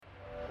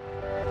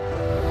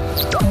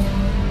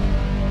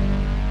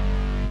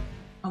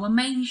Our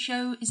main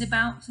show is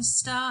about to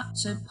start,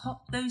 so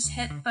pop those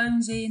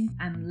headphones in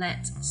and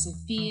let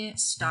Sophia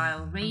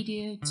Style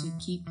Radio to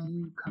keep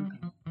you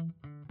company.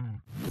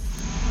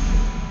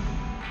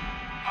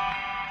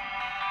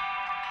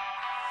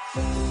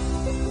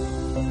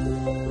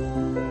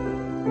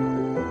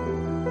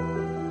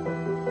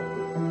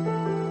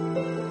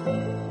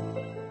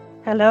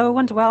 Hello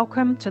and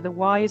welcome to the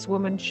Wise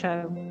Woman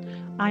Show.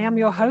 I am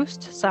your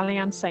host, Sally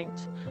Ann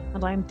Saint,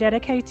 and I am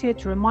dedicated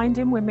to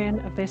reminding women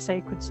of their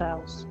sacred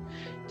selves.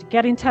 To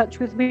get in touch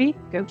with me,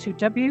 go to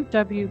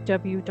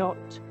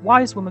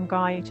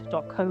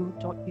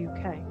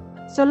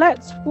www.wisewomanguide.co.uk. So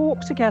let's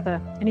walk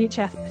together in each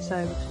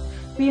episode.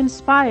 Be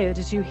inspired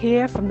as you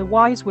hear from the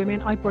wise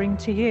women I bring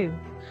to you.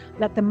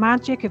 Let the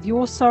magic of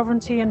your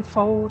sovereignty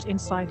unfold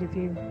inside of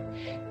you.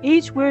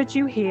 Each word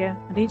you hear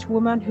and each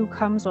woman who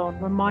comes on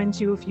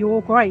reminds you of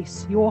your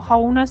grace, your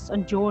wholeness,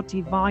 and your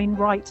divine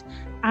right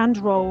and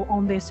role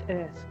on this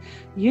earth.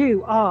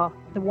 You are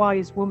the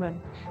wise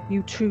woman.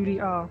 You truly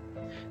are.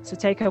 So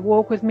take a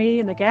walk with me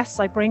and the guests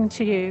I bring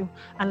to you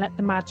and let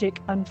the magic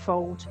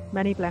unfold.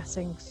 Many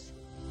blessings.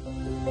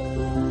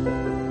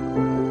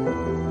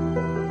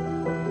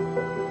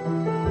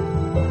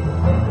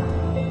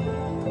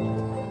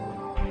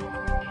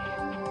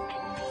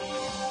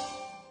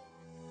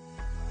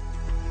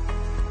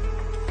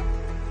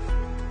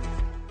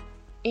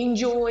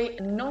 Enjoy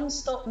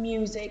non-stop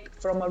music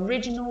from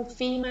original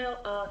female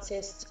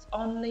artists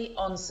only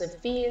on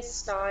Sophia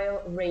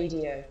Style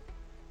Radio.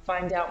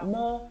 Find out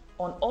more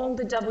on all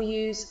the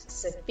W's,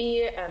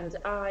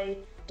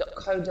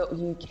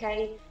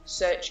 sophiaandi.co.uk.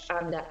 Search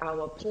under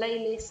our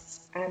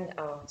playlists and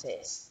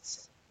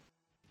artists.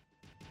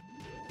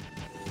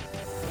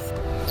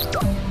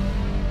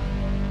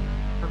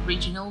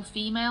 Original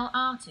female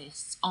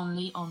artists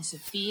only on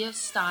Sophia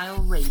Style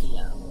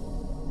Radio.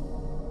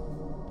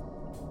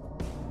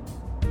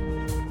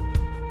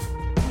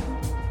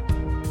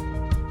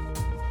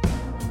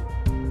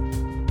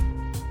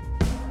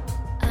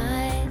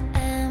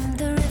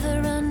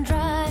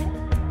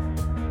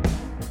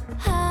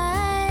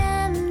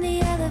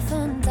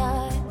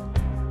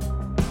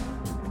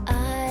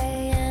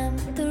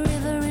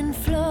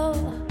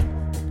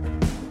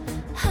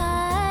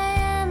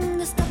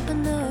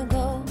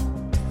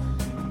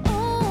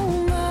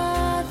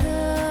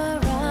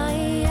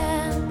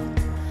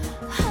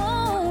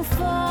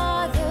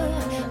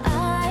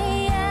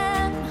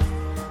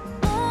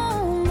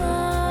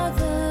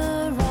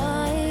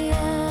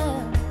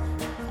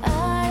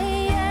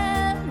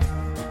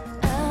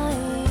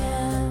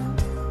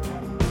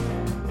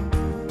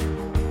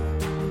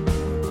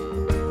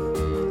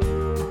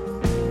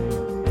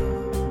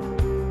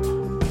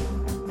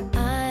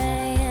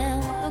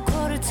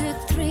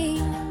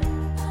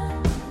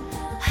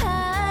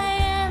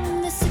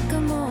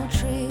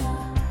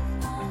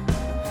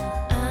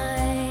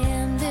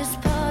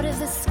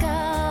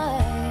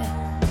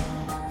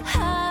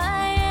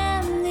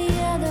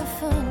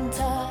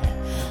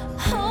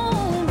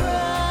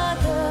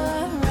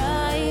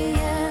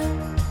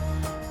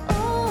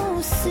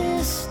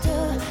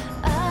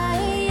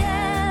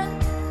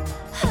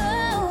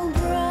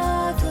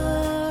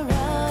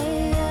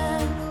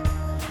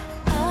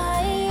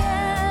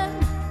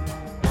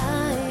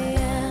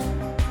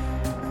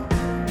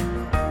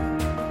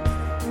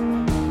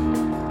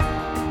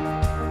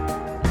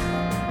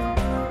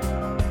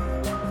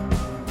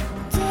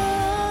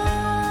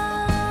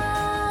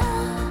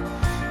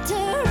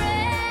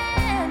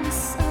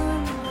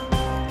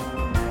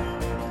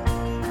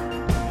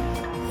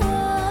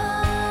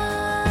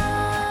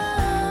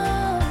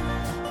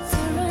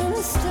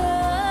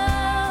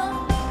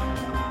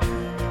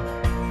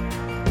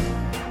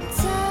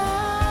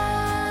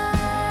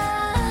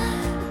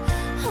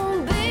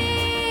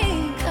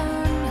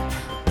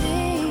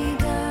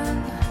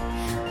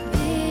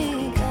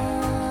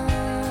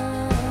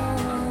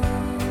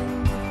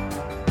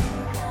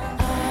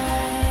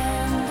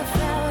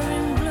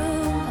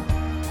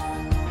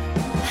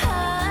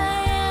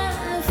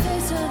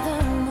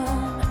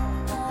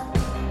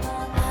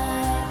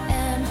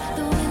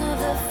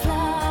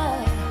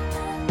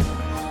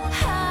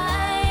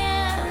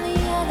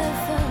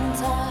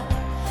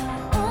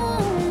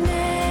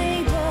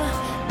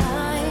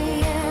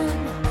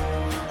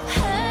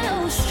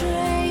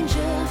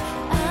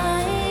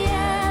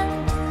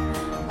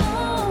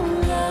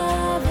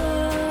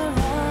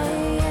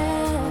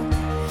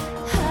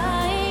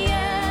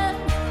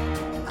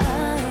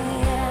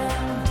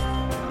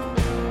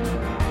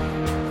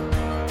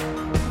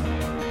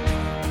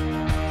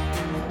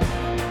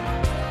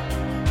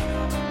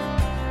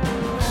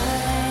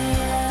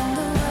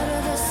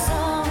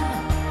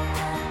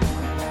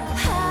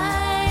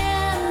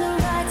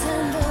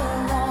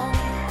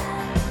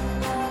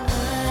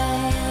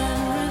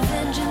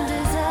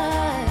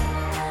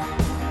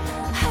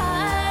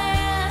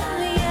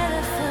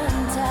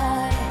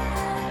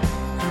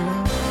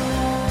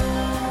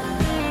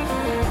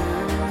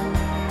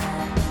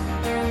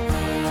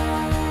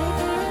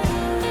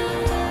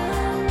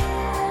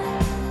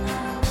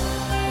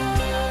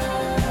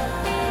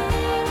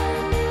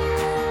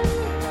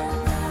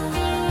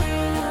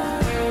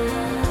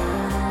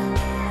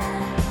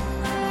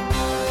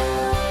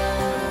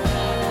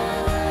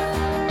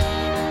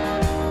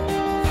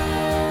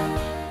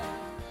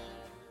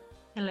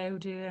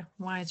 dear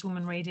Wise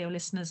Woman Radio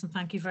listeners, and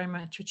thank you very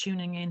much for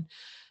tuning in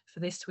for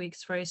this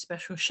week's very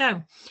special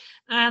show.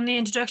 And the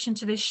introduction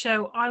to this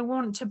show, I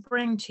want to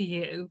bring to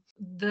you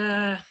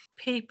the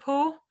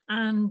people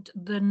and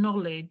the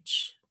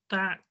knowledge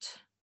that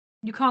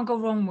you can't go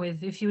wrong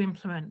with if you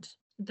implement.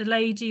 The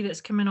lady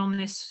that's coming on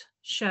this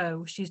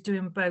show, she's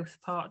doing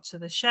both parts of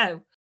the show.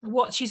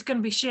 What she's going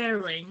to be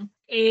sharing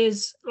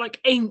is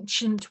like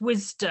ancient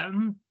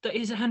wisdom that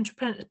is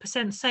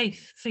 100%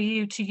 safe for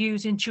you to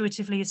use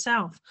intuitively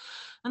yourself.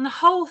 And the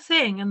whole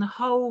thing and the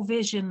whole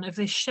vision of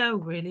this show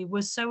really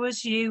was so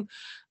as you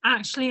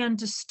actually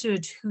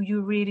understood who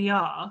you really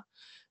are,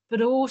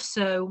 but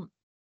also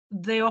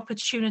the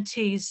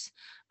opportunities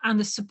and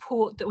the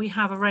support that we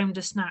have around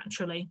us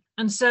naturally.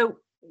 And so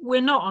we're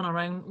not on our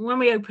own. When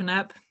we open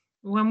up,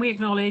 when we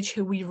acknowledge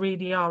who we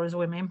really are as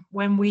women,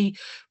 when we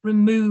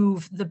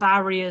remove the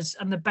barriers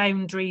and the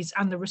boundaries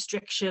and the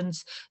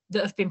restrictions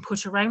that have been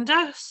put around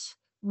us,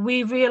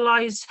 we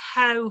realize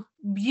how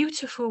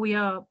beautiful we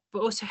are,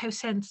 but also how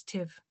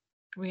sensitive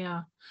we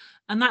are.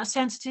 And that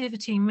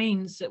sensitivity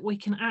means that we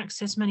can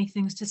access many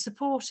things to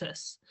support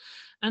us.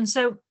 And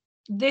so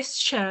this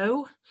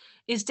show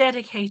is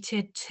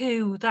dedicated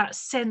to that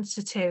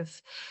sensitive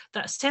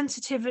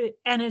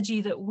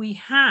energy that we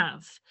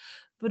have,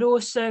 but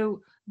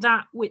also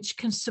that which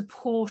can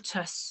support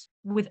us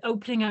with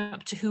opening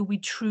up to who we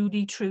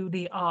truly,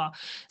 truly are.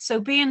 So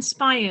be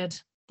inspired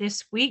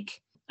this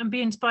week and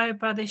be inspired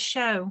by this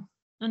show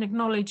and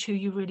acknowledge who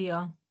you really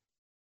are.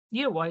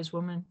 You're a wise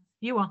woman.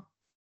 You are.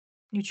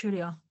 You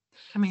truly are.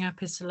 Coming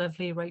up is the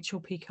lovely Rachel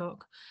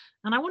Peacock.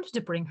 And I wanted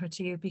to bring her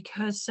to you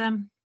because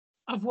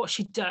of what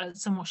she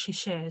does and what she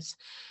shares.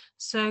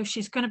 So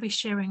she's going to be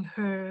sharing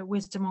her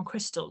wisdom on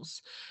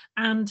crystals.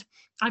 And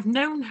I've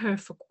known her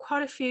for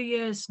quite a few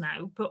years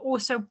now, but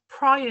also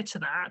prior to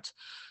that,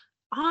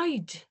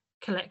 I'd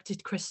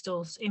collected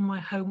crystals in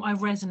my home. I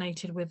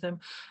resonated with them.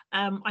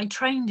 I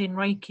trained in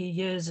Reiki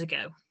years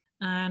ago.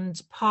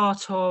 And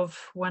part of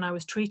when I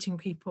was treating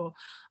people,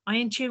 I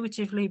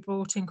intuitively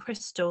brought in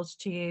crystals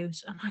to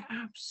use, and I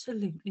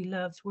absolutely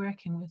loved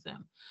working with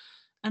them.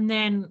 And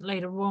then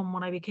later on,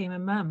 when I became a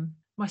mum,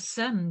 my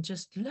son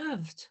just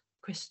loved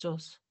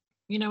crystals.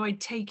 You know, I'd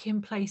take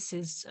him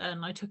places,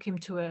 and I took him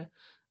to a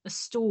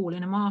stall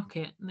in a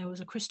market, and there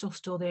was a crystal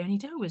store there, and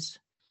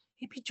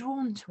he'd be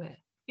drawn to it.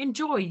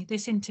 Enjoy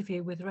this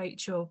interview with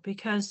Rachel,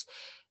 because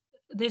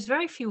there's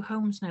very few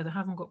homes now that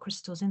haven't got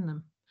crystals in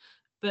them,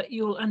 but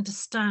you'll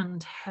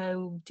understand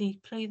how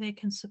deeply they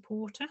can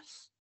support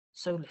us.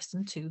 So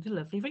listen to the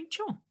lovely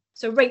Rachel.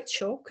 So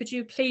Rachel, could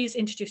you please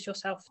introduce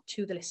yourself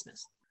to the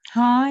listeners?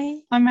 Hi,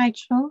 I'm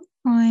Rachel.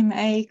 I'm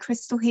a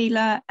crystal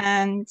healer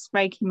and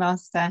Reiki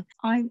master.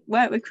 I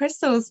work with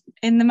crystals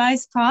in the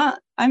most part.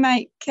 I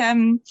make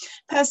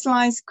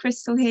personalised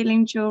crystal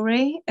healing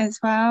jewellery as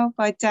well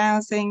by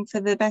dowsing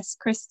for the best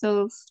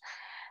crystals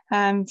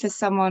for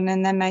someone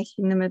and then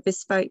making them a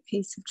bespoke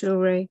piece of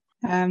jewellery,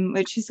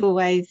 which is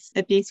always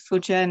a beautiful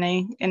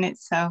journey in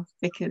itself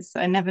because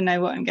I never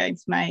know what I'm going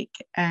to make,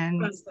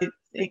 and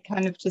it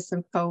kind of just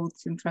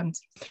unfolds in front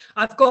of me.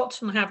 I have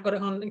got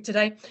it on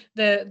today,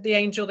 the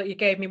angel that you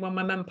gave me when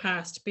my mum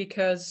passed,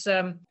 because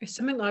it's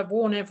something that I've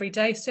worn every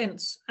day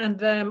since.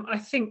 And I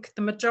think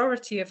the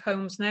majority of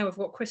homes now have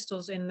got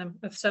crystals in them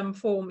of some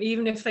form,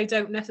 even if they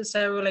don't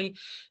necessarily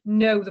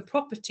know the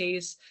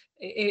properties.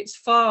 It's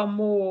far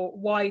more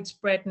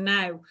widespread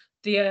now,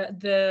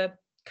 the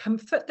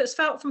comfort that's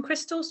felt from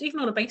crystals,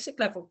 even on a basic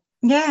level.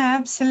 Yeah,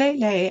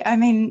 absolutely. I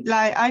mean,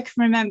 like, I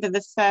can remember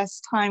the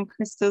first time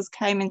crystals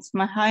came into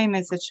my home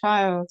as a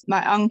child.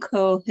 My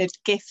uncle had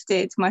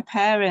gifted my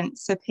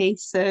parents a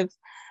piece of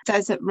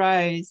desert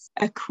rose,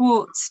 a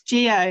quartz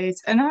geode,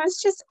 and I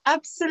was just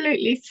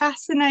absolutely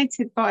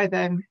fascinated by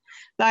them,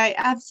 like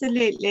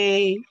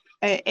absolutely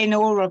in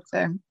awe of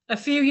them. A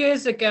few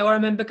years ago, I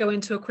remember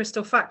going to a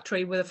crystal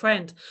factory with a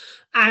friend,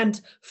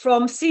 and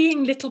from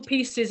seeing little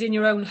pieces in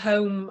your own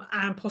home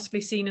and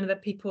possibly seeing in other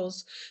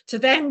people's, to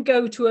then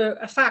go to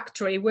a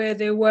factory where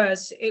it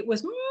was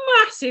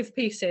massive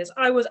pieces.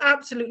 I was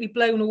absolutely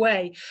blown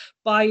away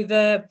by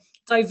the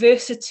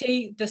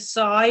diversity, the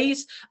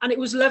size, and it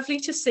was lovely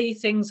to see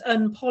things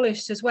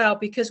unpolished as well,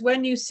 because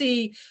when you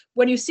see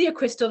a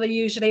crystal,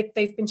 they've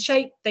been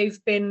shaped,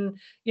 they've been,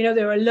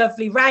 they're a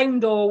lovely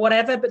round or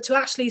whatever, but to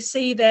actually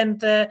see them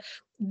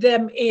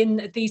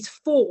in these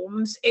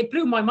forms, it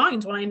blew my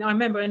mind when I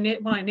remember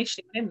when I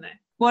initially went in there.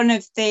 One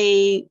of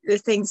the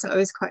things that I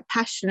was quite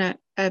passionate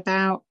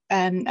about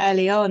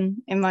early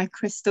on in my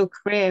crystal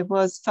career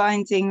was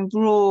finding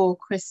raw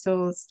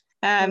crystals.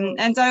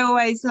 And I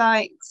always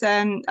liked,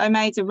 I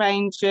made a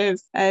range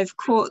of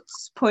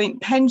quartz point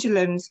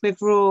pendulums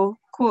with raw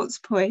quartz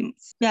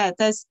points. Yeah,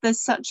 there's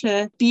such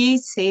a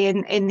beauty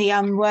in the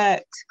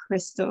unworked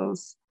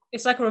crystals.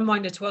 It's like a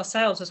reminder to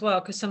ourselves as well,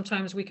 because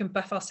sometimes we can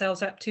buff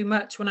ourselves up too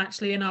much when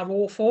actually in our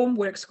raw form,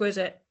 we're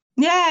exquisite.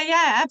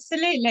 Yeah,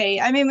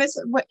 absolutely. I mean,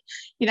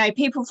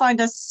 people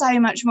find us so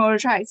much more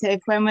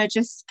attractive when we're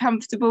just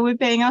comfortable with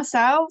being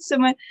ourselves,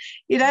 and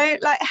we're,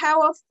 like,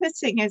 how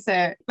off-putting is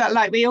it? But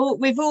like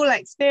we've all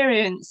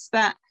experienced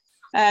that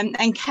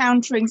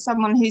encountering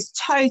someone who's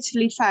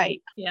totally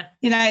fake. Yeah.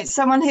 You know,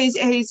 someone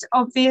who's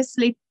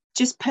obviously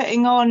just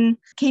putting on,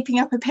 keeping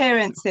up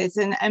appearances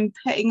and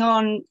putting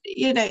on,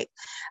 you know,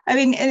 I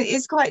mean,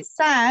 it's quite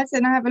sad,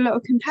 and I have a lot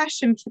of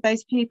compassion for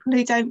those people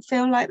who don't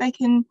feel like they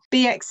can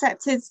be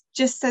accepted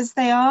just as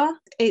they are.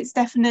 It's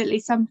definitely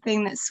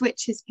something that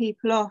switches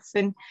people off,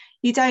 and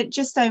you don't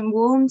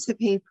warm to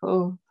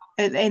people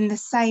in the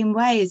same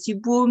way as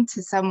you warm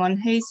to someone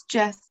who's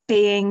just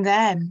being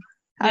them.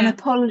 Yeah.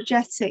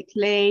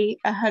 Unapologetically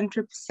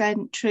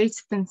 100% true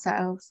to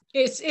themselves.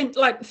 It's in,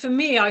 like, for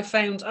me, I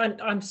found,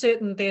 I'm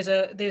certain there's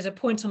a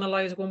point on our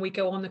lives when we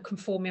go on the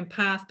conforming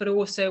path, but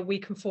also we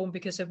conform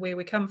because of where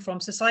we come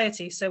from,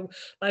 society. So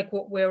like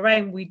what we're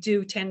around, we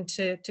do tend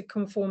to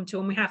conform to,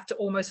 and we have to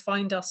almost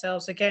find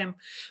ourselves again.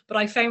 But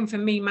I found for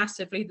me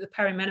massively the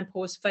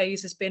perimenopause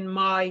phase has been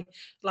my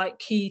like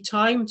key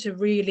time to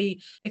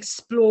really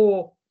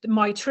explore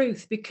my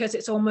truth, because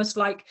it's almost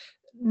like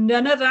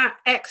none of that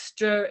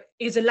extra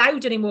is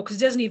allowed anymore, because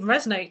it doesn't even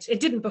resonate. It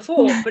didn't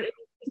before, but it's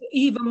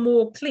even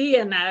more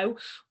clear now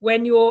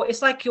when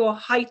it's like your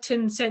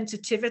heightened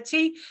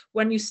sensitivity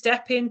when you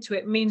step into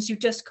it means you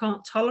just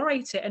can't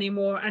tolerate it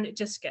anymore, and it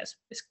just gets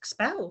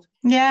expelled.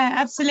 Yeah,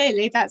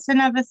 absolutely. That's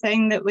another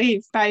thing that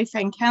we've both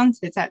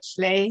encountered,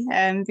 actually,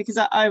 because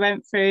I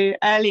went through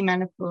early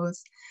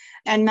menopause.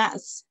 And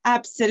that's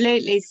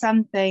absolutely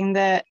something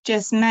that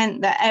just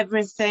meant that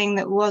everything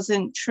that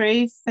wasn't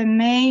true for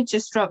me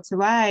just dropped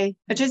away.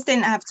 I just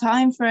didn't have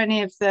time for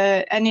any of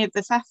the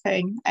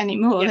faffing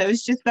anymore. Yeah. There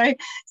was just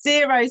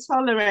zero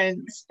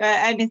tolerance for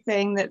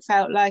anything that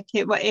felt like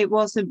it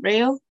wasn't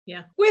real.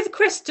 Yeah. With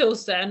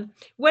crystals then,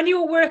 when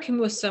you're working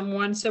with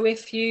someone, so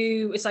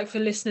it's like for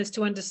listeners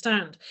to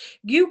understand,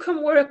 you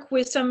can work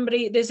with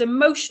somebody, there's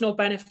emotional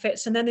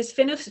benefits and then there's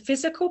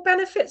physical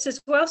benefits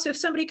as well. So if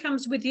somebody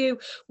comes with you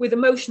with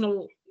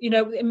emotional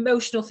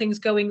things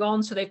going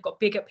on, so they've got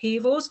big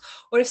upheavals,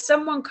 or if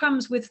someone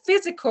comes with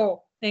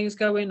physical things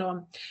going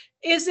on,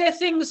 is there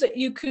things that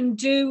you can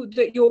do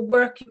that you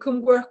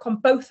can work on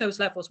both those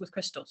levels with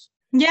crystals?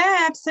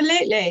 Yeah,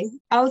 absolutely.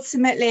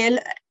 Ultimately,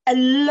 a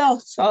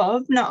lot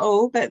of, not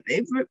all, but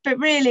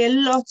really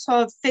a lot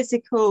of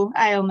physical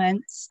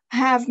ailments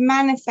have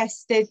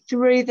manifested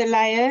through the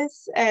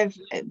layers of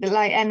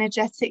the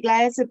energetic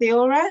layers of the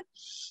aura.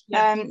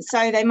 Yeah.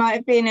 So they might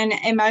have been an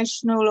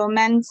emotional or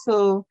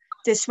mental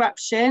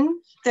disruption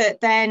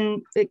that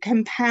then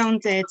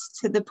compounded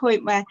to the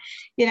point where,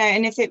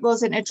 and if it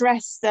wasn't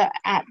addressed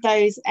at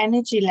those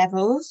energy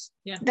levels,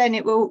 yeah, then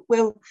it will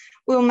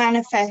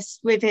manifest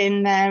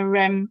within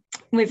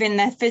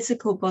their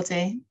physical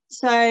body.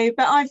 So,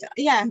 but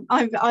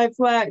I've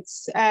worked,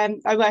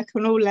 I work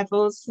on all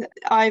levels.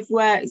 I've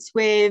worked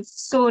with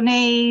sore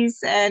knees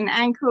and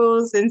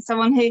ankles and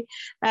someone who,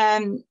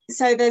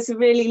 so there's a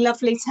really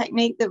lovely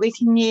technique that we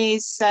can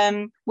use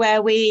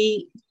where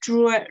we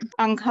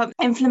uncover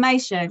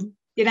inflammation,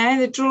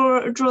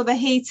 draw the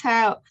heat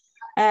out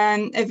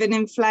of an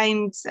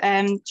inflamed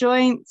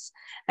joint,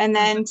 and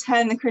then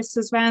turn the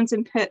crystals around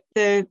and put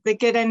the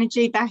good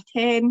energy back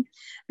in.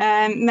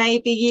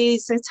 Maybe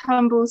use a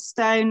tumble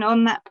stone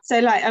on that. So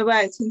like I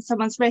worked on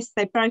someone's wrist,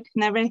 they'd broken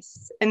their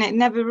wrist and it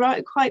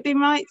never quite been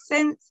right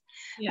since.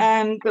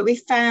 Yeah. But we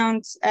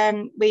found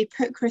we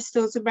put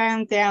crystals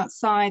around the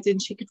outside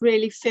and she could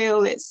really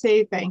feel it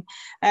soothing.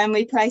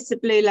 We placed a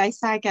blue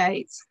lace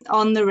agate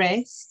on the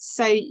wrist,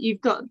 so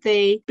you've got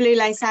the blue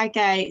lace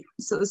agate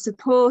sort of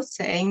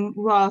supporting,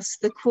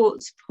 whilst the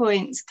quartz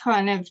is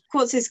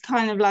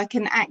kind of like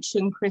an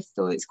action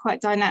crystal. It's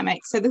quite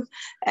dynamic. So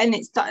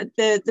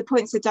the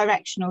points are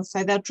directional,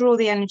 so they'll draw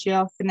the energy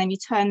off and then you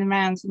turn them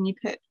around and you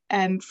put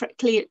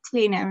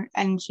cleaner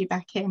energy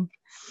back in.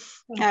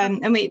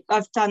 And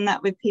I've done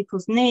that with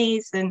people's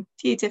knees and a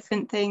few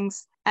different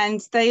things,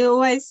 and they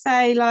always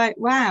say like,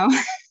 wow.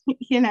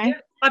 Yeah,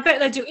 I bet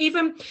they do,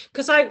 even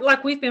because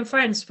we've been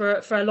friends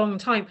for a long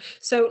time,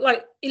 so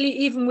like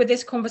even with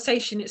this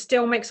conversation it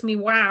still makes me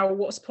wow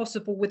what's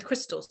possible with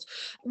crystals.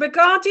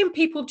 Regarding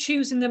people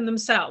choosing them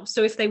themselves,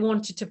 so if they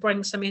wanted to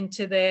bring some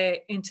into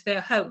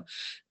their home,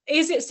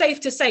 is it safe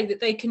to say that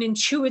they can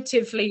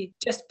intuitively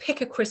just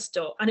pick a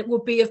crystal and it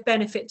will be of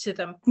benefit to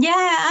them?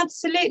 Yeah,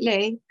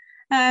 absolutely.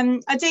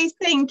 I do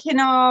think in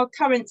our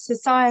current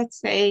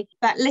society,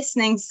 that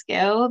listening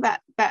skill, that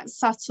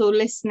subtle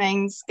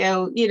listening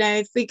skill,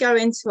 if we go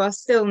into our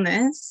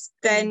stillness,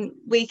 then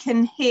we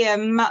can hear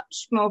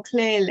much more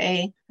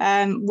clearly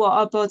what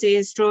our body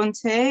is drawn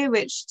to,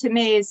 which to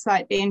me is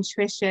like the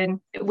intuition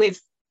with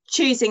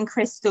choosing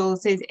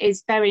crystals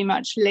is very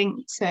much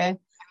linked to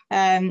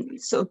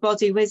sort of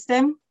body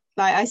wisdom.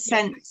 Like I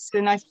sense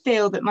and I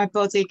feel that my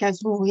body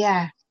goes, oh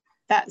yeah,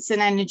 that's an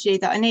energy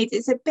that I need.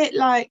 It's a bit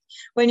like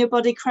when your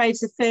body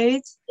craves a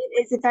food.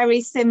 It's a very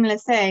similar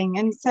thing.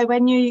 And so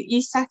when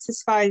you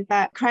satisfy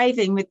that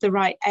craving with the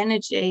right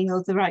energy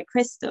or the right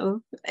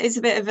crystal, it's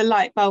a bit of a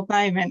light bulb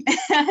moment,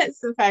 I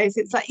suppose.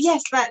 It's like,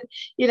 yes, that,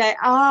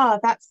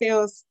 that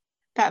feels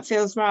that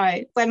feels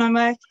right. When I'm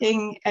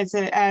working as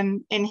a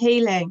in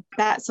healing,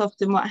 that's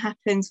often what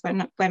happens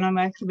when I'm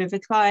working with a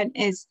client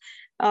is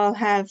I'll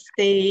have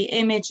the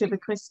image of a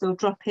crystal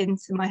drop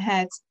into my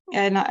head,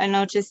 and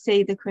I'll just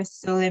see the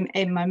crystal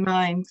in my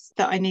mind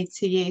that I need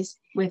to use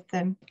with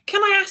them.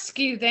 Can I ask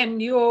you then,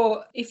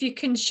 if you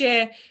can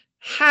share,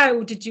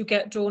 how did you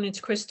get drawn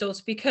into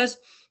crystals? Because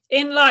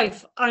in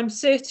life, I'm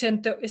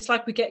certain that it's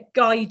like we get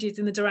guided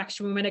in the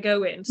direction we want to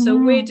go in. So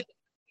where did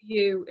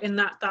you in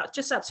that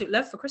just absolute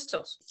love for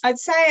crystals? I'd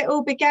say it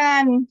all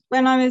began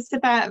when I was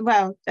about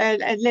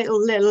a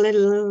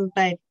little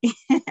baby.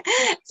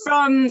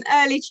 From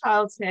early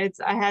childhood,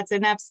 I had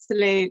an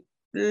absolute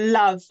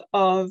love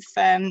of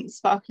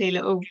sparkly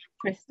little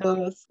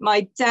crystals.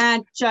 My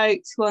dad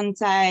joked one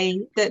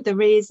day that the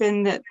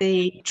reason that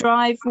the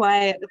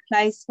driveway at the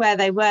place where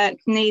they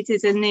worked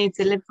needed a new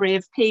delivery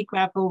of pea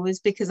gravel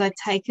was because I'd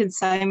taken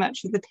so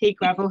much of the pea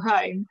gravel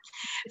home,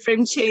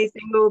 from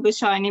choosing all the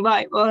shiny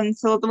white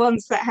ones or the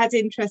ones that had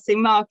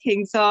interesting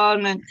markings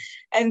on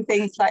and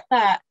things like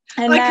that.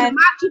 And I can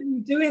imagine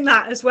you doing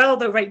that as well,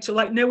 though, Rachel,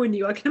 like knowing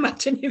you, I can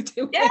imagine you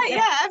doing it.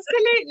 Yeah,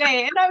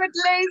 absolutely. And I would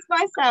lose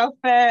myself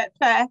for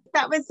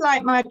that was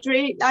like my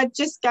dream. I'd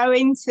just go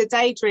into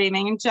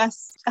daydreaming and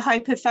just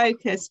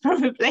hyper-focus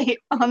probably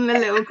on the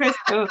little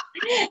crystal.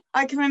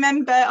 I can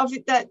remember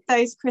that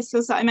those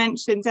crystals that I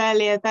mentioned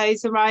earlier,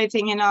 those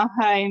arriving in our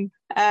home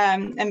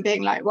and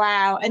being like,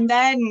 wow. And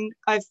then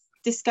I've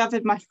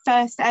discovered my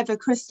first ever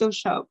crystal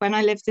shop when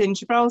I lived in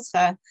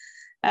Gibraltar.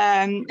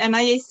 And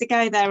I used to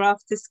go there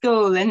after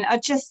school and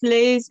I'd just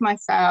lose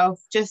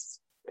myself just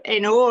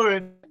in awe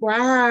of,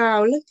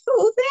 wow, look at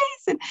all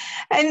this.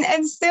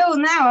 And still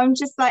now I'm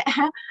just like,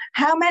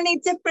 how many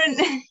different,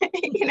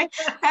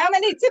 how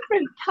many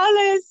different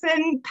colours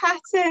and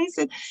patterns.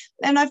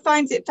 And I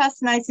find it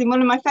fascinating.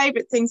 One of my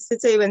favourite things to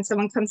do when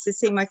someone comes to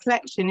see my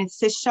collection is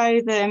to show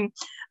them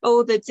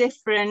all the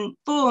different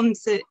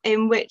forms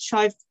in which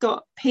I've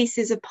got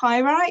pieces of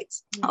pyrite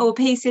or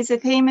pieces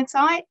of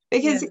hematite,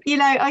 because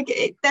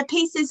they're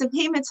pieces of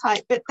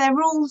hematite, but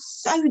they're all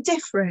so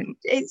different.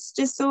 It's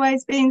just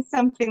always been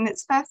something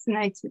that's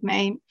fascinated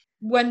me.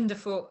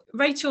 Wonderful.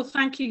 Rachel,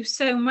 thank you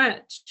so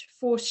much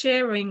for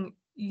sharing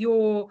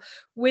your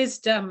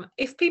wisdom.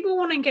 If people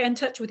want to get in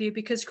touch with you,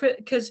 because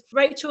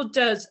Rachel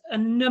does a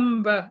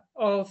number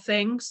of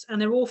things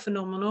and they're all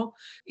phenomenal.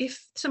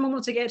 If someone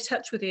wants to get in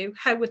touch with you,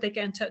 how would they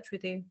get in touch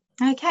with you?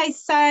 Okay,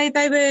 so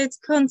they would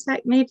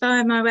contact me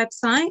via my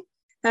website.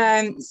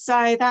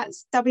 So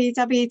that's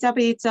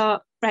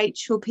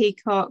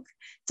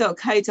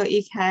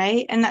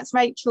www.rachelpeacock.co.uk, and that's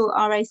Rachel,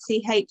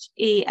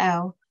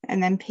 Rachel,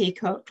 and then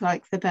Peacock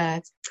like the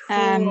bird.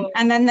 Cool.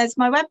 And then there's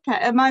my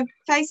my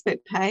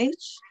Facebook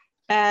page,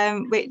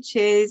 which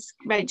is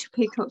Rachel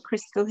Peacock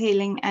Crystal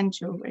Healing and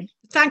Jewellery.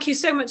 Thank you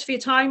so much for your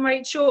time,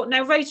 Rachel.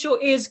 Now, Rachel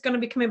is going to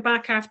be coming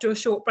back after a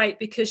short break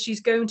because she's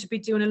going to be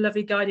doing a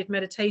lovely guided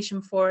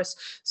meditation for us.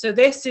 So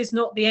this is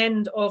not the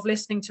end of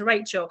listening to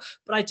Rachel,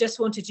 but I just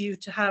wanted you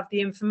to have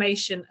the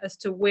information as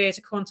to where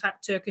to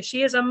contact her, because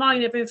she is a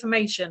mine of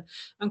information,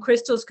 and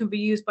crystals can be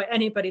used by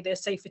anybody. They're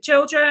safe for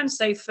children,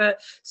 so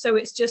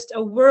it's just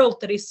a world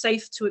that is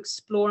safe to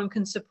explore and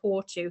can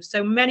support you.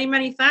 So many,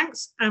 many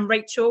thanks, and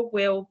Rachel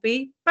will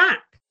be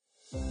back.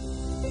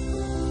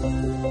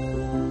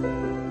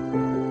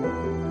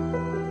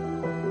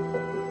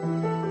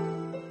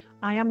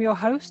 I am your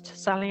host,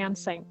 Sally Ann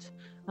Saint,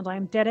 and I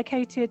am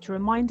dedicated to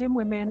reminding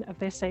women of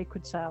their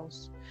sacred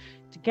selves.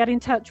 To get in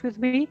touch with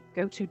me,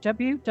 go to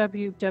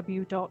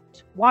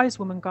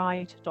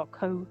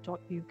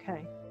www.wisewomanguide.co.uk.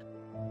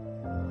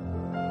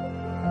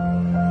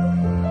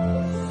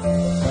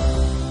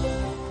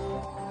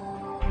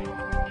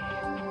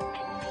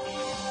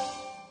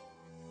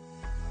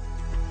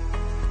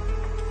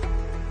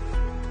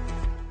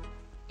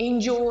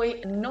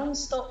 Enjoy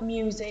non-stop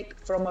music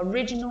from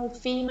original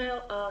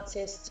female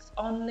artists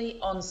only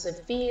on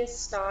Sophia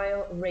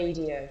Style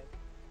Radio.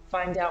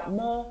 Find out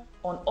more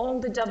on all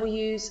the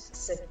W's,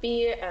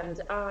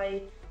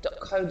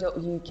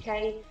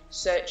 sophiaandi.co.uk.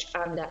 Search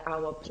under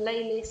our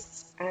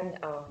playlists and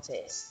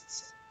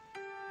artists.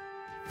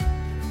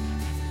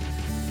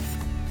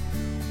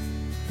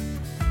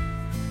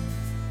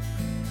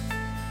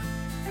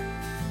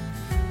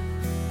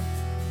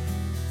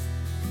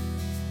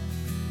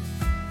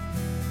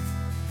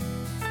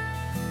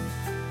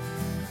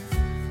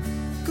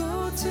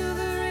 To the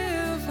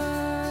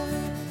river,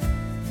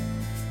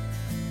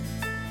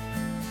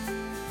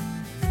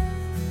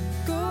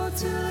 go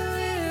to the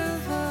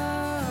river,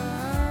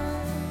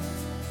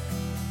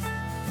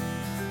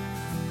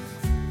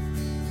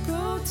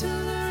 go to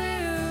the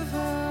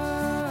river,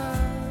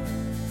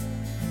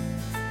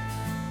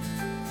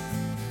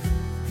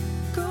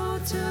 go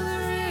to the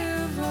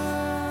river,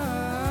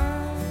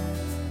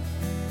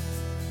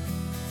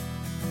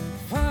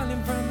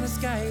 falling from the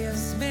sky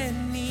as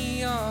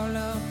many all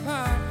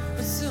apart.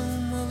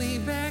 Soon we'll be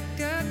back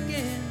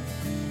again,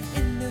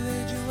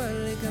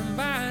 individually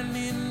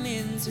combining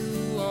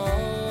into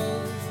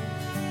all.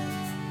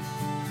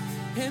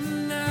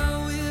 And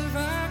now with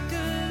our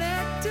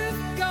collective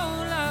goal,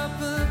 our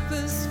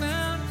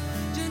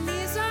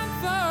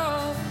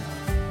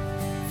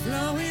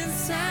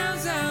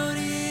sounds out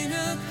in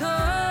a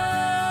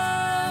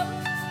car.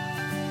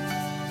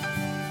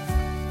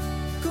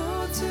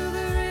 Go to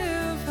the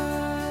river.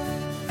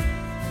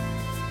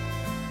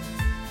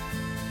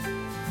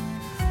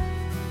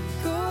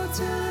 Go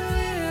to the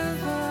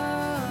river.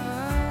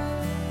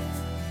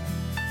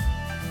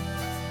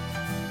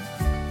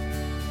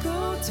 Go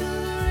to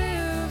the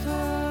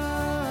river.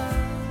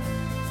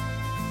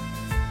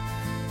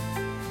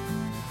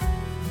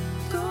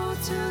 Go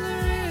to the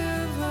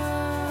river.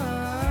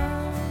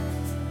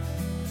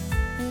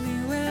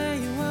 Anywhere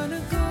you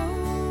wanna go,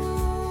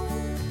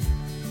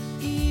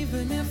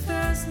 even if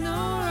there's no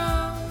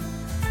road.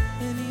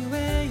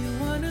 Anywhere you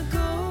wanna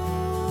go,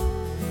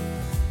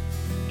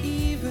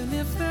 even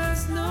if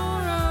there's no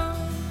road.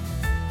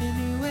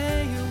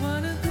 Anywhere you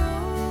wanna go,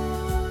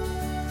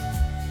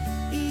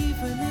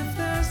 even if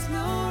there's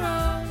no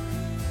road.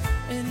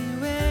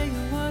 Anywhere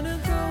you wanna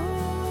go,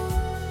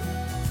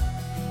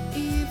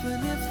 even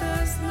if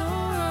there's no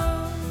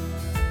road.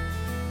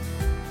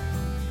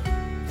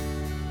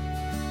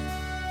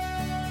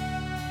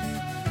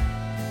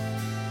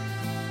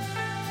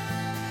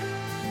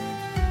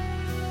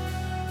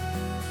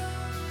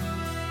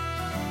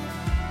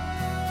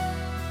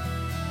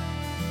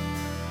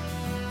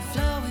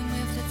 Flowing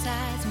with the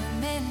tides, with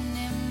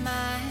many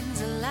minds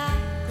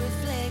alive,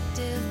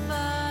 reflective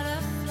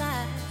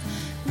butterflies,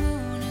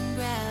 moon and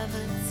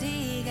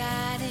gravity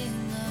guiding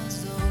the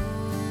soul.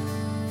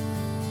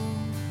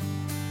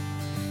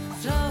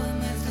 Flowing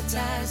with the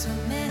tides,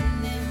 with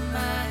many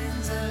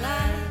minds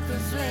alive,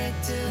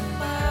 reflective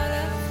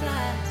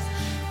butterflies,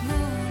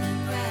 moon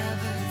and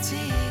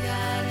gravity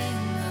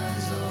guiding the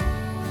soul.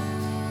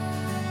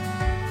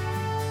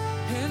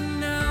 And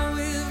now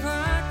if I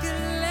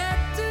could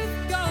let it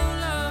go,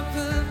 our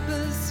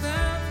purpose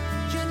found,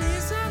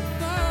 journeys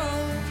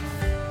unfold,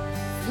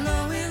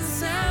 flowing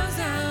sounds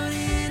out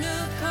in a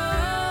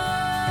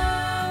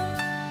car.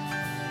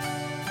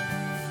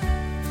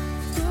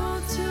 Go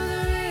to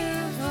the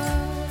river.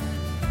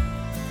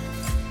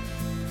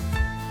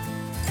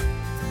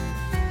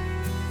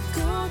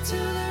 Go to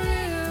the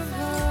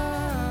river.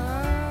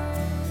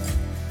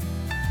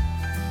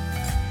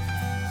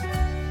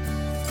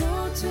 Go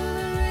to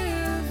the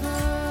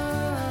river.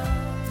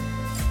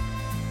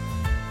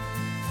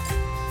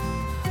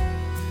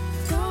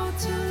 Go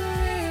to the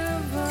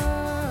river.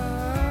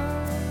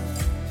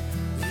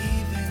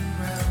 Weaving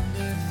round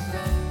it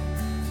flow.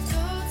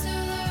 Go to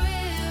the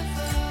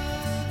river.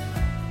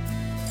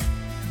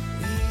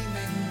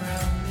 Weaving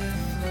round it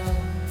flow.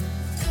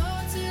 Go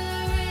to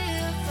the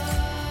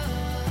river.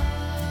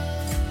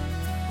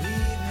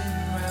 Weaving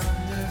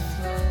round it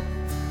flow.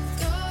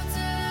 Go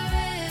to the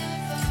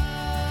river.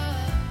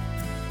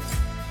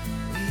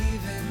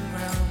 Weaving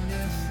round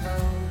it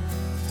flow.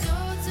 Go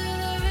to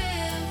the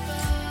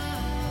river.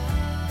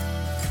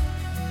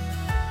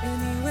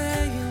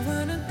 Anywhere you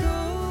wanna go,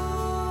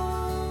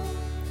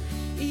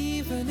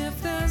 even if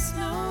there's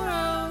no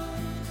road.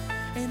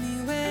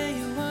 Anywhere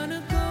you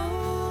wanna go,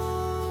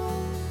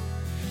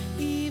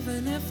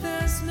 even if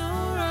there's no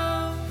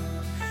road.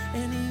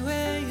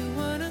 Anywhere you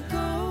wanna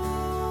go,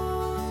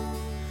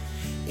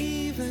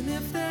 even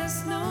if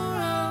there's no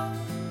road.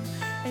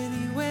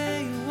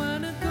 Anywhere you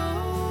wanna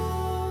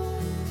go,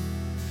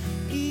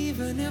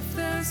 even if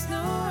there's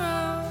no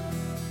road.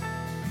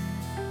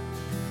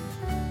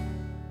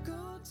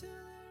 Go to the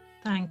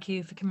Thank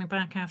you for coming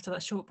back after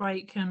that short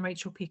break. And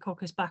Rachel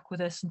Peacock is back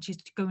with us, and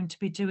she's going to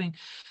be doing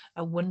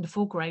a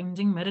wonderful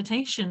grounding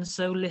meditation.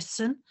 So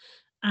listen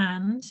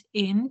and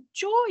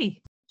enjoy.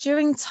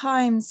 During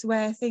times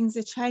where things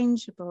are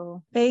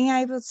changeable, being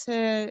able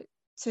to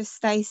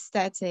stay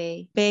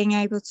steady, being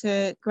able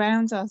to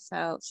ground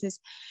ourselves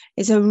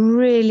is a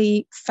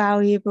really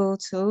valuable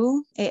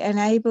tool. It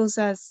enables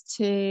us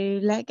to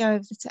let go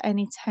of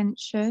any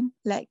tension,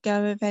 let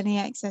go of any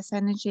excess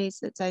energies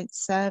that don't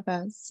serve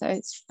us. So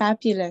it's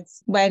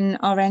fabulous when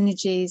our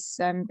energies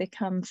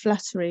become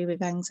fluttery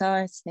with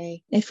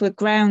anxiety. If we're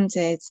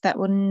grounded, that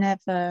will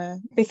never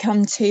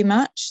become too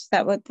much.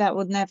 That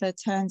would never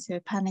turn to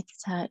a panic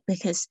attack,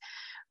 because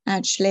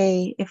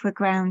actually, if we're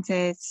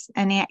grounded,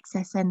 any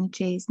excess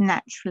energies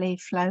naturally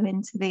flow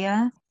into the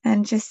earth.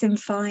 And just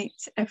invite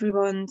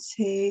everyone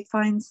to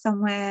find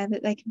somewhere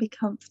that they can be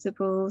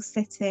comfortable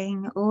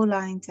sitting or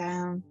lying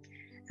down.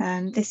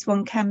 This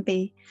one can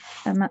be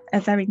a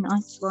very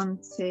nice one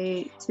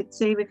to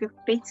do with your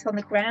feet on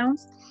the ground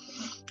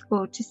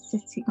or just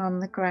sitting on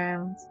the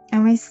ground.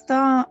 And we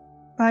start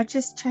by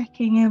just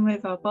checking in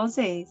with our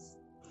bodies.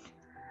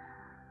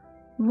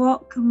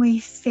 What can we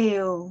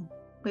feel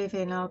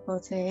within our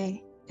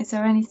body? Is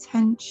there any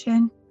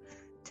tension?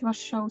 Do our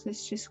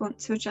shoulders just want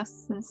to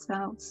adjust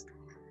themselves?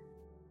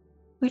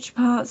 Which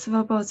parts of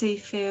our body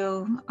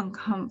feel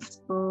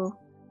uncomfortable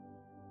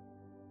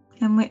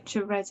and which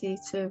are ready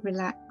to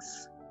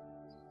relax?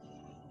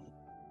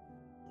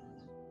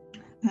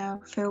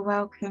 Now feel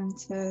welcome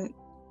to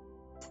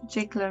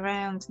jiggle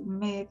around and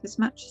move as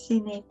much as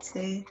you need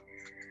to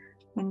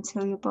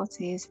until your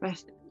body is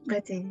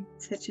ready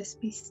to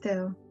just be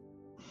still.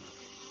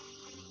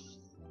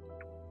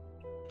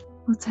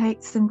 we'll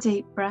take some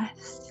deep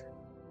breaths.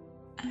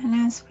 And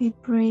as we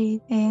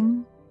breathe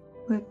in,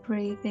 we're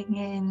breathing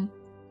in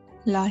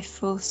life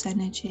force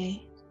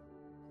energy.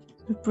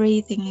 We're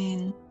breathing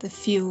in the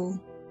fuel,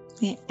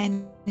 the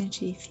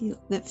energy fuel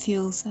that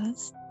fuels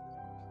us.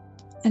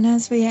 And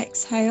as we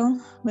exhale,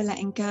 we're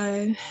letting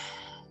go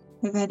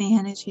of any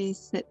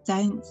energies that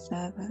don't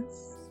serve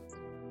us,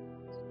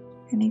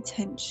 any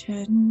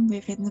tension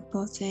within the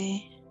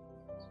body.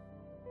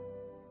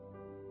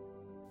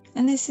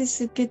 And this is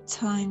a good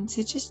time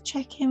to just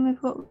check in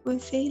with what we're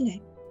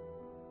feeling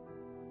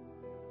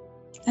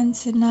and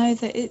to know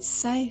that it's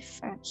safe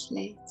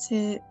actually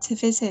to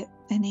visit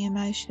any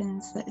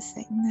emotions that are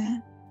sitting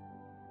there,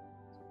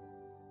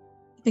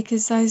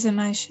 because those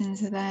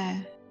emotions are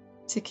there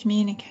to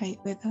communicate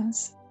with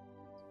us.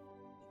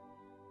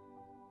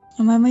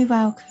 And when we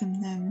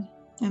welcome them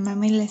and when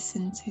we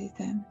listen to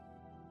them,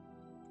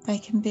 they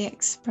can be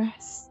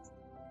expressed.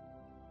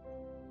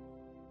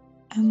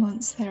 And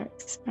once they're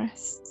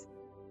expressed,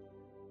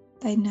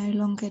 they no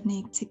longer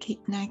need to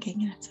keep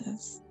nagging at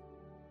us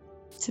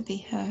to be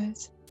heard.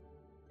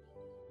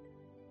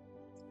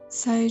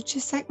 So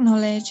just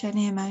acknowledge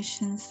any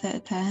emotions that are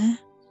there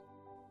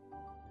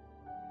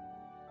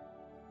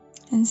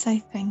and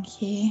say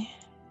thank you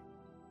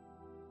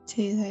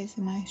to those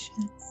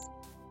emotions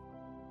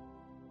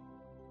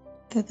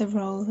for the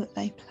role that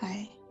they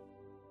play.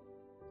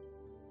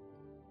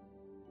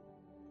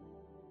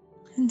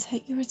 And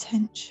take your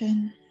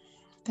attention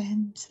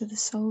then to the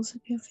soles of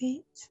your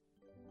feet.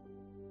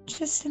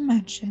 Just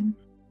imagine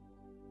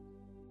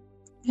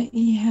that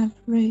you have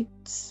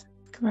roots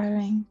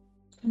growing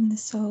from the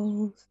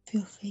soles of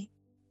your feet.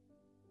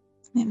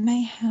 And it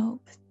may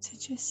help to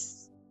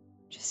just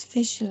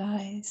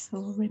visualize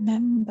or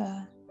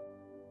remember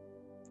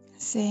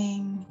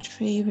seeing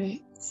tree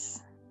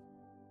roots.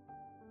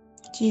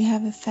 Do you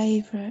have a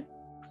favourite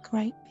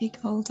great big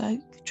old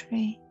oak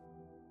tree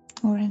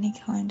or any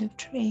kind of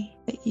tree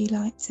that you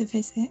like to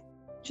visit?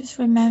 Just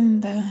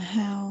remember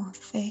how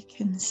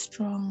thick and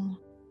strong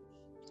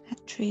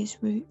that tree's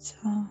roots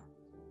are,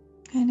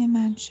 and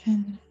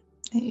imagine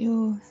that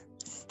you're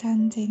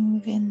standing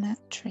within that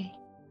tree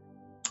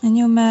and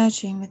you're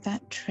merging with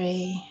that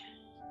tree,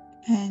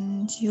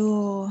 and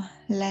your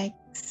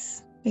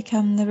legs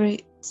become the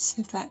roots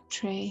of that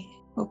tree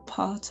or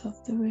part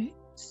of the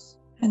roots.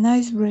 And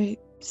those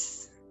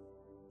roots,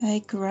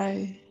 they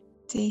grow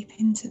deep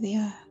into the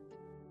earth.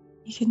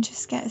 You can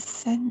just get a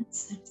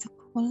sense of the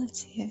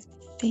quality of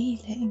the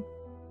feeling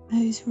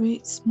those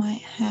roots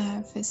might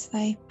have as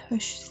they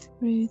push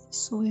through the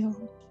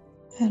soil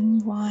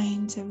and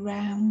wind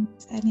around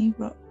any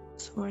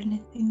rocks or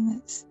anything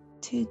that's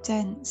too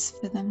dense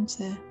for them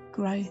to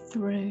grow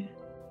through.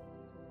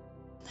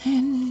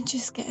 And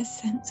just get a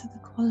sense of the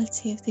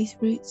quality of these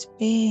roots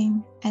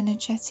being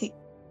energetic.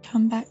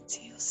 Come back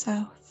to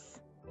yourself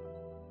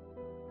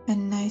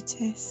and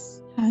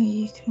notice how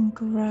you can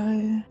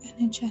grow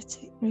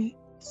energetic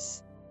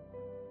roots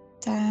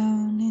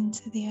down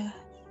into the earth.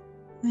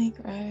 They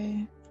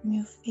grow from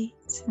your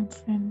feet and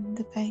from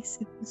the base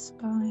of your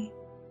spine.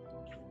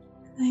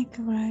 They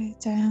grow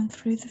down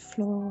through the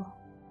floor,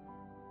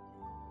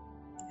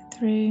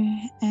 through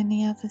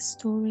any other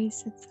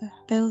stories of the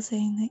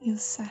building that you're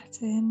sat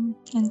in,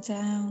 and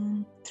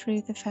down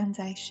through the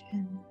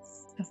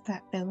foundations of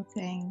that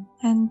building,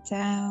 and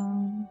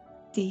down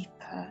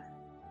deeper,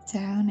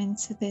 down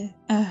into the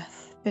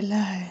earth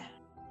below.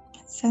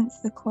 Sense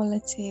the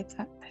quality of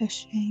that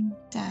pushing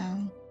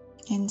down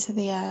into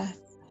the earth.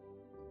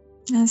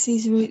 As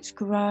these roots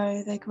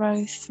grow, they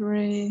grow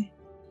through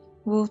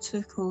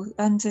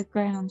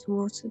underground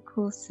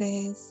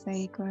watercourses,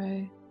 they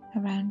grow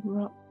around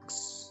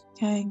rocks,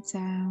 going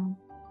down,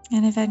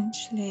 and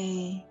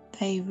eventually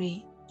they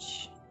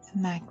reach the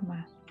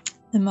magma,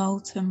 the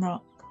molten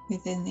rock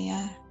within the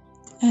earth.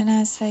 And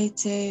as they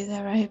do,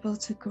 they're able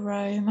to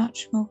grow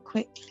much more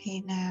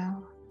quickly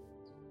now,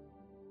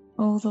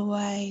 all the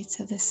way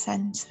to the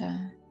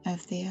center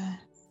of the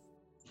earth,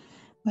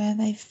 where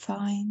they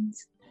find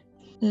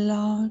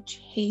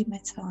large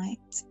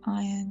hematite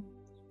iron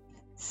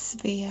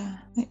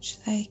sphere which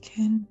they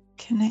can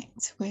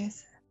connect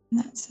with. And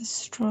that's a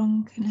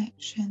strong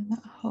connection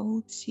that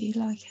holds you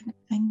like an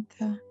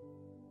anchor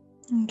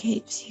and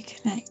keeps you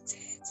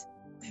connected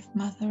with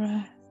Mother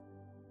Earth.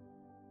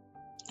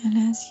 And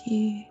as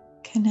you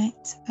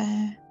connect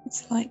there,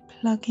 it's like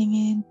plugging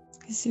in,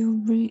 because your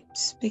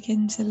roots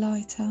begin to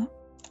light up,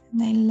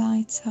 and they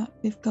light up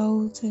with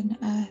golden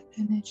earth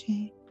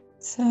energy.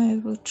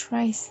 So we'll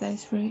trace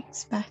those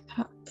roots back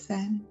up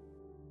then.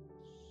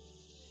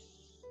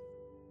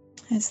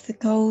 As the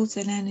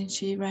golden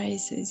energy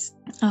raises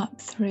up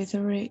through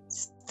the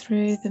roots,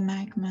 through the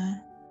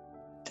magma,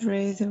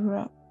 through the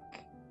rock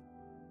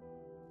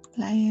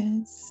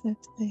layers of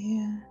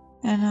the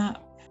and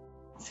up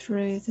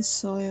through the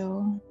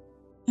soil,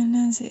 and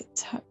as it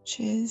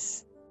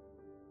touches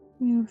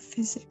your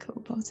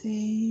physical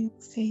body, your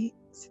feet,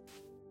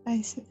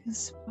 base of your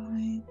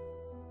spine,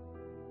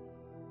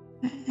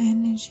 that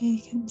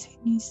energy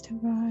continues to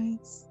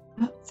rise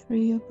up through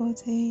your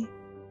body,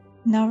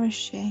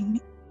 nourishing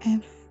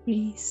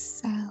every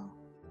cell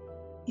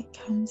it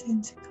comes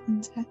into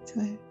contact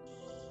with,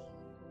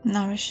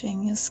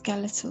 nourishing your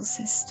skeletal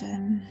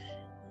system,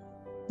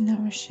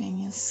 nourishing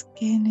your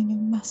skin and your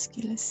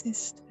muscular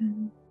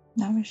system,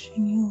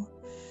 nourishing your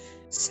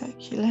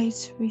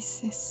circulatory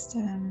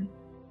system,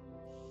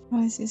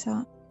 rises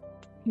up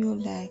your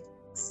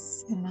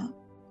legs and up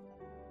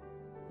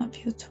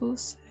your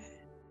torso,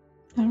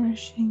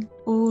 nourishing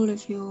all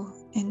of your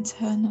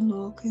internal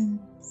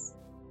organs,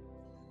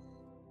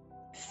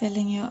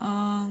 filling your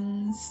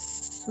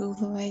arms all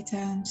the way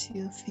down to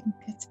your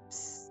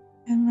fingertips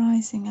and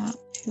rising up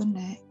your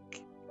neck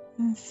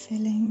and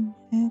filling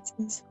it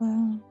as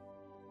well.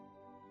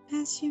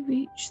 As you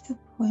reach the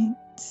point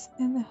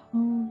that the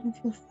whole of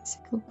your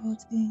physical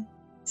body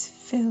is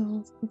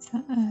filled with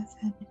that earth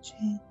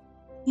energy,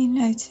 you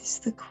notice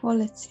the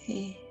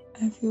quality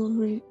of your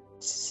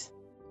roots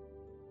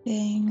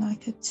being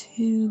like a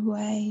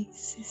two-way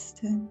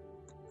system,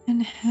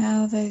 and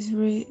how those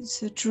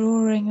roots are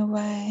drawing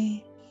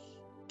away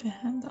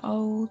the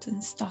old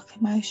and stuck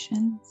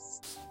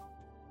emotions.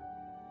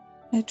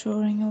 They're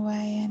drawing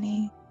away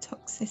any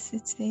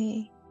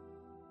toxicity,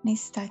 any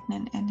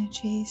stagnant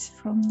energies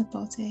from the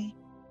body,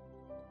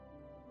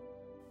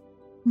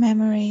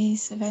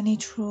 memories of any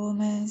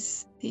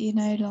traumas that you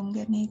no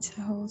longer need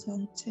to hold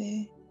on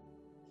to,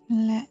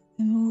 and let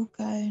them all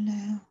go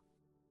now,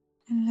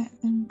 and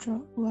let them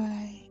drop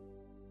away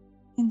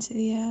into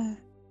the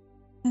earth,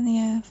 and the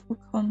earth will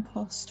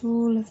compost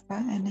all of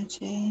that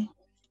energy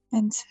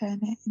and turn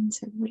it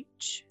into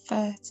rich,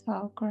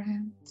 fertile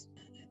ground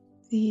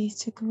for you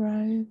to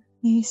grow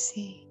new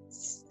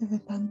seeds of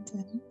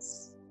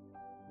abundance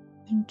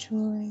and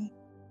joy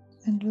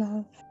and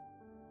love.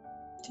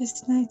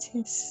 Just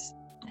notice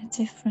a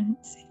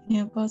difference in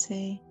your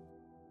body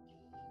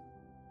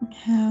and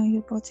how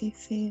your body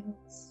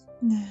feels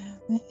now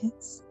that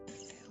it's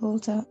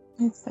filled up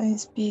with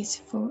those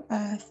beautiful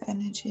earth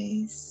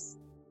energies,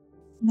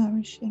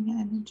 nourishing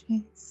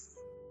energies,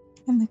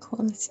 and the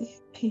quality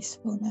of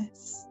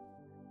peacefulness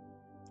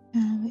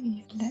now that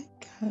you've let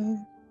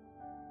go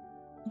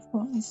of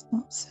what is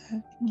not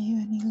serving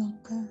you any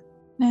longer.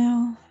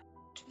 Now,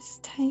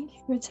 just take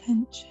your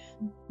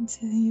attention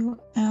to your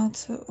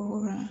outer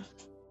aura.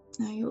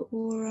 Now, your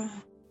aura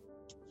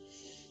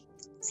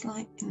is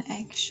like an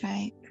egg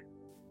shape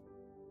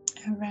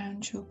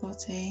around your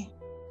body,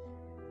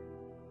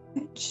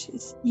 which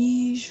is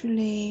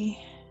usually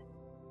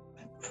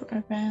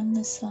around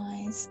the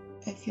size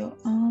of your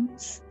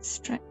arms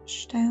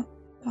stretched out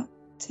up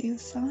to your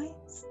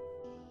sides.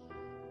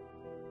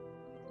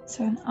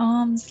 So an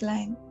arm's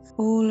length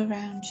all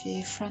around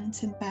you,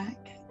 front and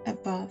back,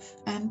 above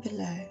and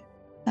below.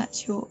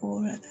 That's your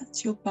aura,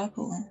 that's your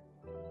bubble.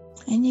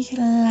 And you can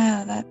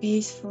allow that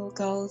beautiful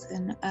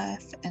golden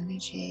earth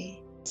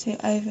energy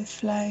to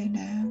overflow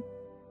now.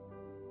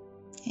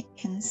 It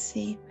can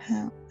seep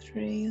out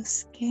through your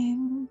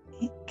skin.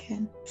 It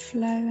can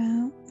flow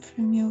out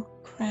from your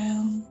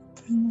crown,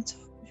 from the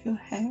top of your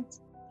head,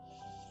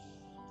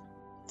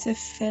 to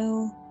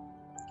fill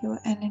your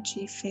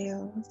energy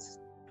field.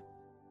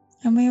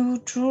 And we will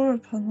draw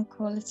upon the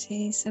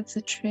qualities of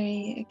the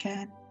tree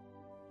again.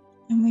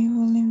 And we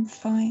will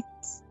invite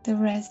the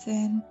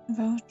resin of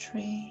our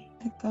tree,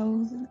 the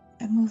golden,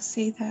 and we'll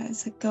see that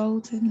as a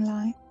golden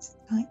light,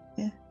 like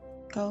the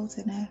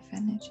golden earth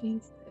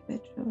energies that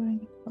we're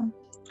drawing upon.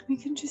 We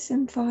can just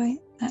invite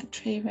that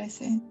tree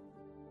resin,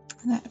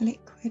 that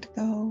liquid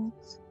gold,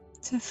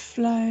 to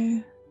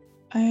flow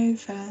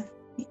over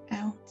the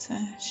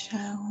outer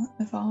shell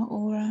of our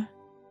aura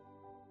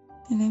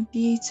in a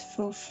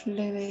beautiful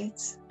fluid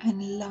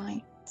and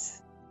light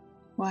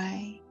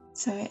way.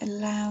 So it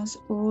allows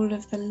all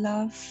of the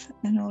love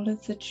and all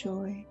of the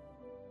joy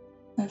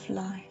of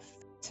life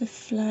to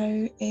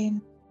flow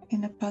in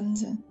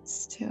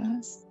abundance to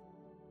us.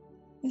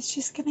 It's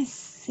just going to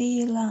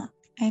seal up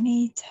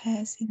any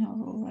tears in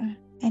our aura,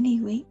 any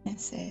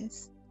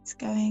weaknesses. It's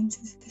going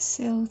to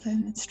seal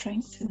them and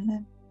strengthen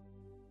them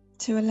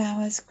to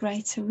allow us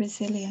greater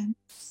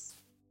resilience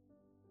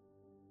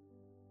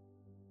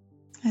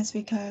as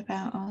we go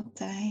about our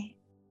day.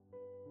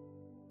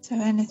 So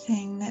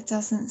anything that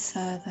doesn't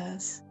serve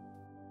us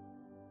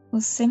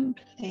will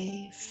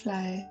simply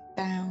flow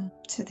down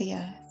to the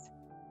earth.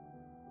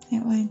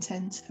 It won't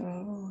enter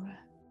our aura.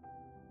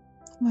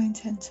 It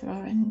won't enter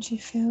our energy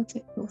field.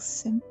 It will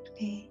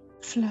simply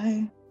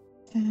flow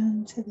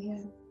down to the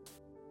earth.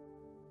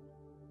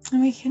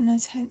 And we can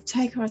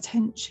take our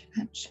attention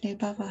actually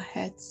above our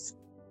heads,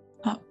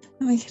 up.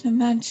 And we can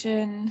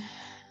imagine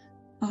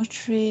our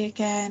tree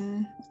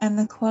again and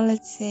the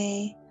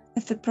quality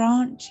of the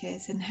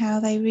branches and how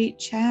they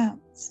reach out.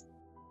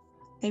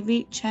 They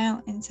reach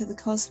out into the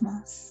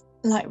cosmos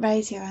like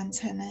radio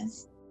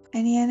antennas.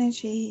 Any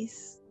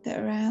energies that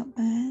are out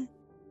there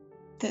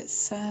that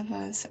serve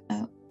us,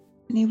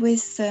 any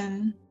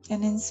wisdom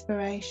and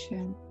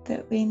inspiration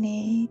that we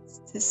need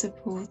to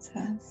support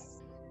us,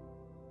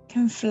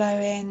 can flow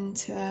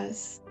into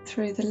us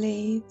through the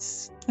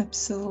leaves,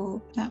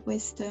 absorb that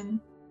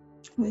wisdom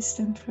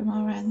wisdom from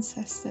our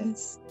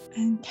ancestors,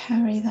 and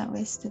carry that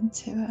wisdom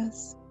to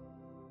us.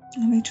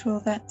 And we draw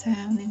that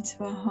down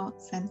into our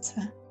heart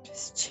center.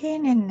 Just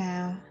tune in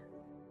now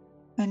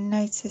and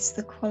notice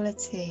the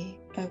quality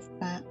of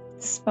that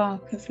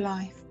spark of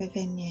life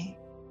within you.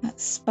 That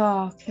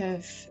spark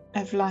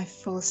of life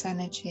force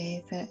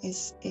energy that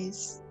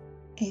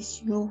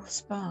is your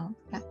spark.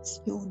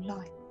 That's your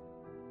life.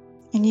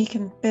 And you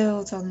can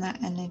build on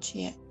that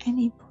energy at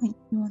any point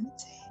you want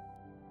to.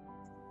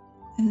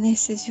 And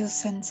this is your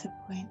center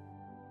point.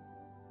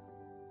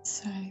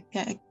 So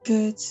get a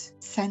good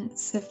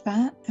sense of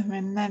that and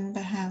remember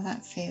how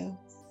that feels.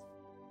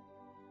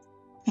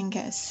 And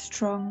get a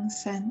strong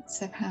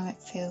sense of how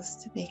it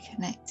feels to be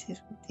connected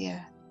with the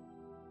earth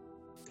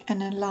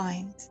and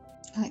aligned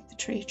like the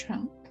tree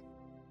trunk.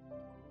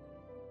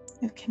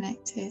 You're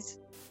connected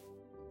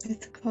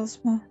with the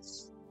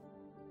cosmos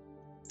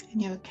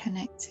and you're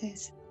connected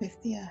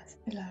with the earth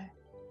below.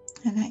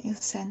 And at your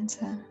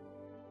center,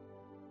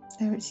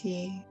 there is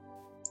you,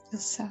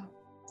 yourself,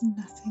 and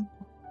nothing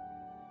more.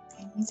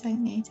 And you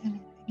don't need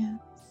anything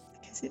else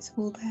because it's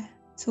all there.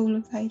 It's all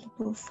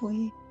available for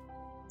you.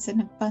 There's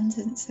an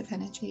abundance of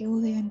energy, all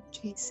the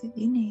energies that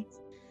you need.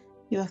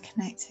 You are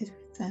connected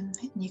with them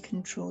and you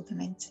can draw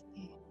them into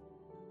you.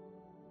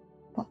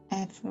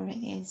 Whatever it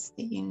is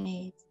that you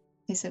need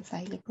is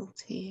available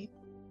to you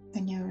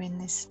when you're in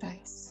this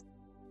space.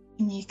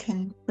 And you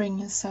can bring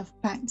yourself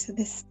back to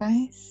this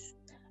space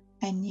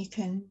and you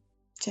can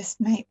just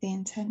make the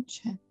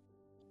intention.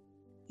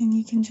 And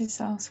you can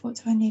just ask, what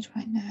do I need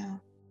right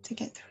now to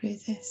get through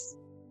this?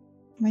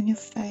 When you're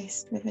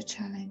faced with a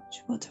challenge,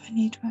 what do I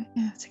need right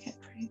now to get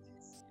through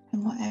this?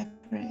 And whatever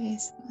it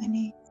is that I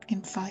need,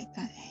 invite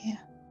that here.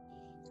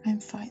 I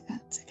invite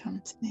that to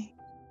come to me.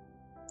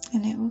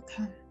 And it will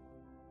come.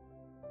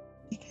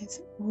 Because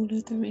all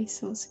of the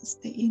resources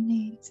that you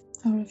need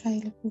are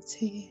available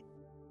to you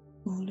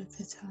all of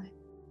the time.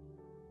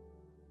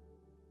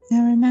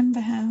 Now remember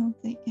how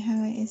it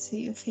is that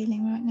you're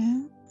feeling right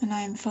now. And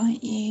I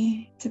invite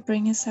you to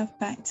bring yourself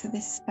back to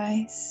this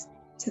space,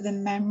 to the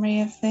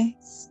memory of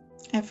this.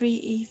 Every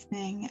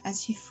evening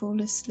as you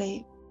fall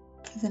asleep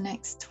for the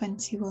next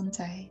 21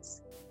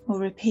 days, or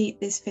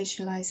repeat this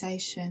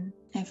visualization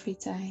every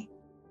day.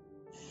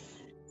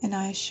 And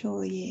I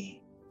assure you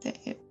that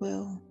it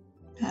will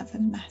have a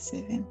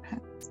massive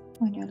impact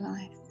on your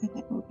life, and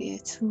it will be a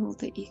tool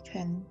that you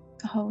can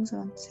hold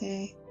on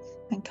to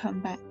and come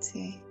back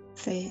to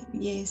for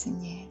years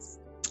and years.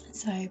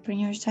 So bring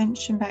your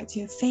attention back to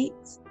your feet.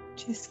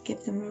 Just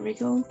give them a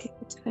wriggle, give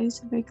your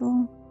toes a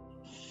wriggle.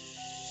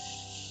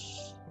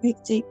 Big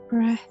deep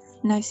breath.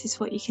 Notice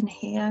what you can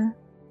hear.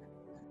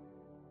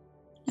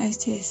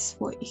 Notice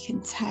what you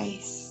can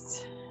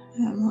taste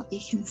and what you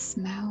can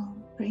smell.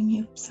 Bring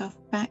yourself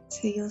back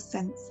to your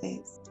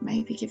senses.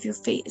 Maybe give your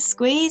feet a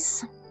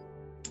squeeze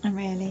and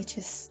really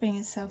just bring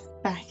yourself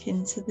back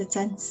into the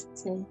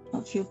density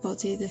of your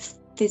body, the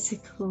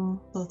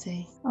physical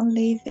body. I'll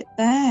leave it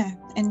there.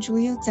 Enjoy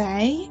your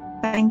day.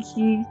 Thank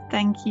you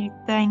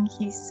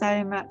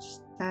so much,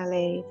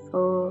 Sally,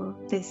 for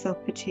this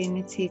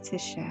opportunity to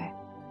share.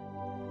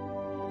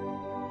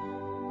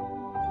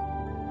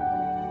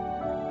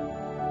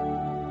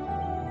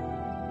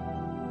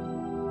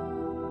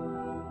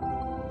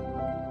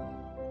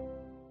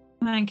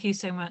 Thank you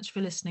so much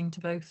for listening to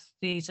both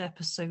these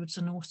episodes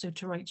and also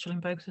to Rachel in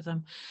both of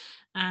them.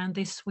 And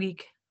this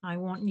week, I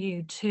want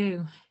you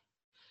to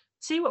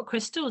see what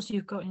crystals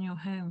you've got in your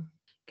home.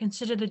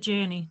 Consider the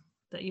journey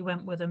that you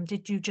went with them.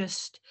 Did you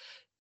just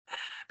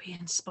be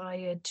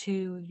inspired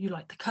you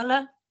like the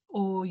colour,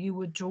 or you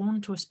were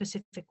drawn to a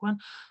specific one?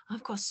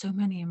 I've got so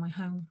many in my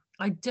home.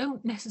 I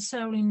don't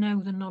necessarily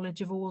know the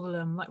knowledge of all of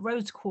them. Like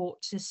rose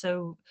quartz is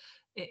so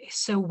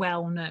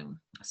well known,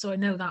 so I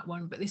know that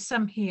one, but there's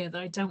some here that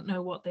I don't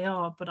know what they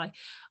are, but I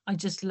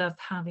just love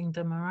having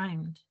them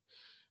around.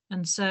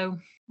 And so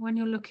when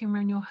you're looking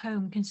around your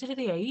home, consider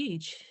the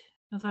age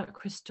of that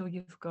crystal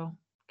you've got.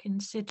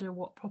 Consider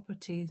what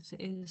properties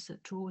it is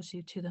that draws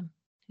you to them.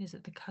 Is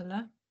it the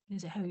colour?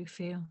 Is it how you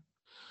feel?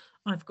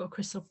 I've got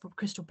a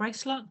crystal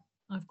bracelet.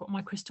 I've got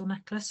my crystal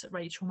necklace that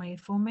Rachel made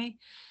for me.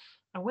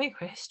 I wear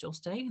crystals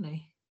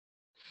daily.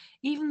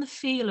 Even the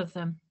feel of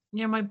them.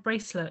 You know, my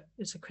bracelet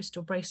is a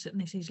crystal bracelet and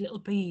there's these little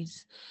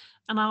beads.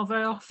 And I'll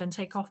very often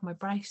take off my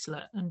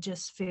bracelet and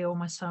just feel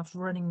myself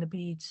running the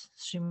beads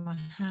through my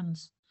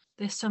hands.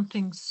 There's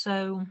something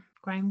so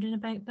grounding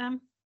about them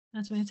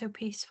and something so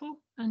peaceful.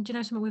 And you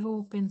know something, we've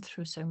all been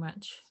through so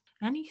much.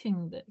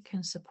 Anything that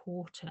can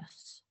support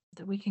us,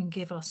 that we can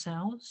give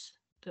ourselves,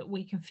 that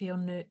we can feel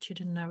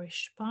nurtured and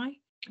nourished by,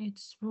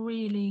 it's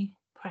really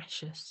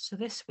precious. So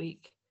this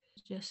week,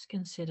 just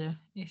consider,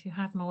 if you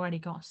haven't already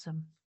got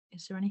some,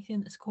 is there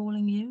anything that's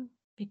calling you?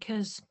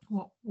 Because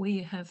what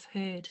we have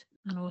heard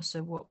and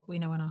also what we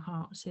know in our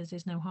hearts is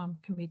there's no harm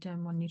can be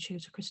done when you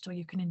choose a crystal.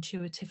 You can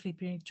intuitively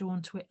be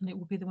drawn to it and it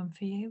will be the one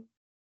for you.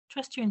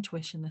 Trust your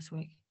intuition this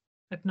week.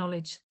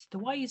 Acknowledge the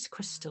wise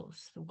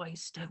crystals, the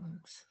wise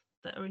stones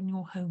that are in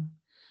your home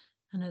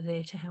and are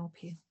there to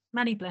help you.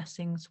 Many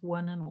blessings,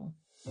 one and all.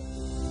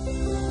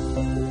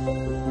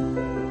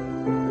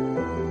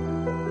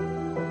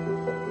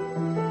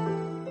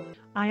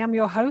 am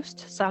your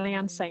host, Sally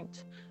Ann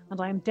Saint, and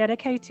I am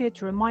dedicated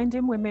to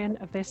reminding women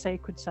of their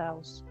sacred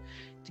selves.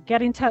 To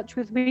get in touch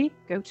with me,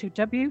 go to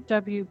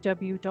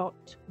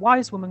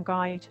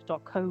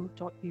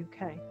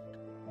www.wisewomanguide.co.uk.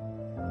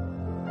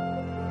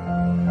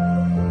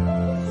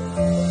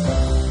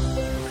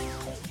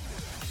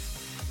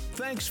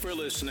 Thanks for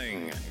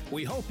listening.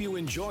 We hope you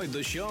enjoyed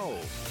the show.